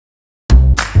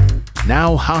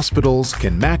Now hospitals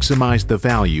can maximize the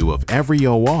value of every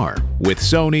OR with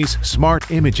Sony's smart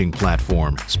imaging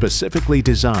platform specifically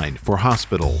designed for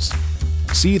hospitals.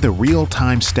 See the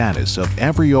real-time status of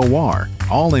every OR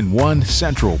all in one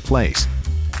central place.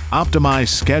 Optimize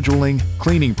scheduling,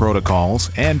 cleaning protocols,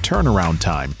 and turnaround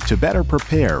time to better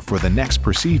prepare for the next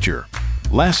procedure.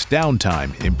 Less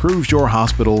downtime improves your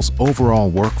hospital's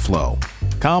overall workflow.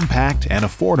 Compact and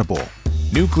affordable,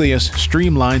 NuCLeUS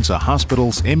streamlines a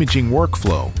hospital's imaging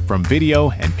workflow from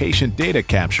video and patient data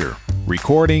capture,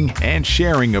 recording, and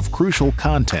sharing of crucial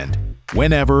content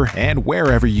whenever and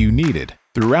wherever you need it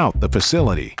throughout the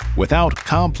facility without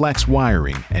complex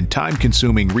wiring and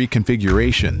time-consuming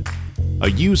reconfiguration. A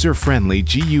user-friendly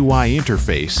GUI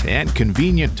interface and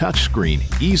convenient touchscreen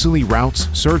easily routes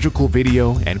surgical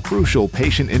video and crucial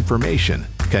patient information,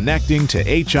 connecting to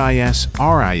HIS,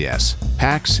 RIS,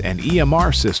 PACS, and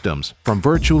EMR systems from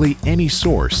virtually any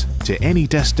source to any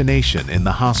destination in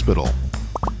the hospital.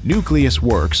 NuCLeUS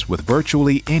works with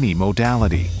virtually any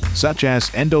modality, such as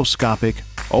endoscopic,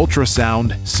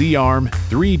 ultrasound, C-arm,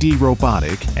 3D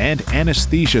robotic, and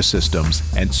anesthesia systems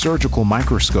and surgical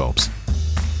microscopes.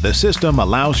 The system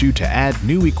allows you to add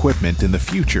new equipment in the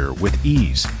future with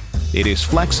ease. It is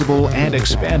flexible and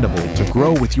expandable to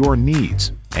grow with your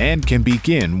needs and can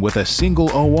begin with a single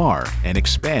OR and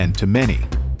expand to many.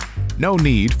 No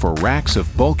need for racks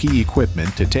of bulky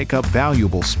equipment to take up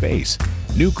valuable space.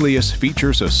 NuCLeUS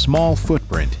features a small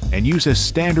footprint and uses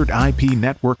standard IP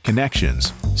network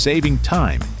connections, saving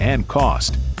time and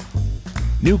cost.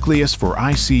 NuCLeUS for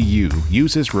ICU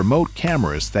uses remote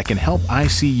cameras that can help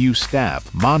ICU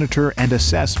staff monitor and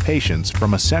assess patients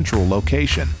from a central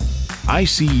location.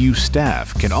 ICU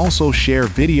staff can also share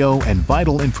video and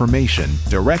vital information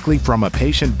directly from a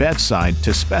patient bedside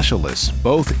to specialists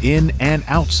both in and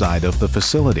outside of the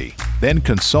facility. Then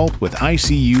consult with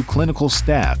ICU clinical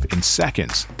staff in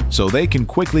seconds so they can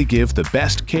quickly give the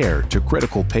best care to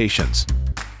critical patients.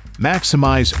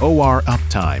 Maximize OR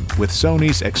uptime with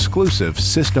Sony's exclusive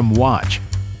System Watch.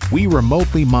 We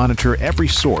remotely monitor every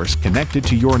source connected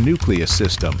to your NuCLeUS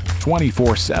system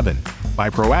 24/7 by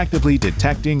proactively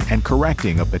detecting and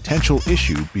correcting a potential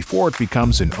issue before it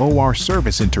becomes an OR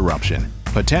service interruption,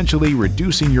 potentially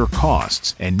reducing your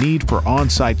costs and need for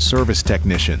on-site service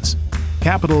technicians.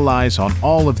 Capitalize on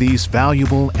all of these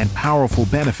valuable and powerful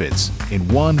benefits in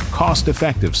one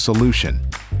cost-effective solution.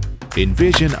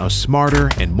 Envision a smarter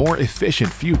and more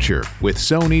efficient future with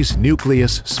Sony's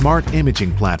NuCLeUS smart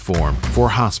imaging platform for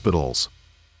hospitals.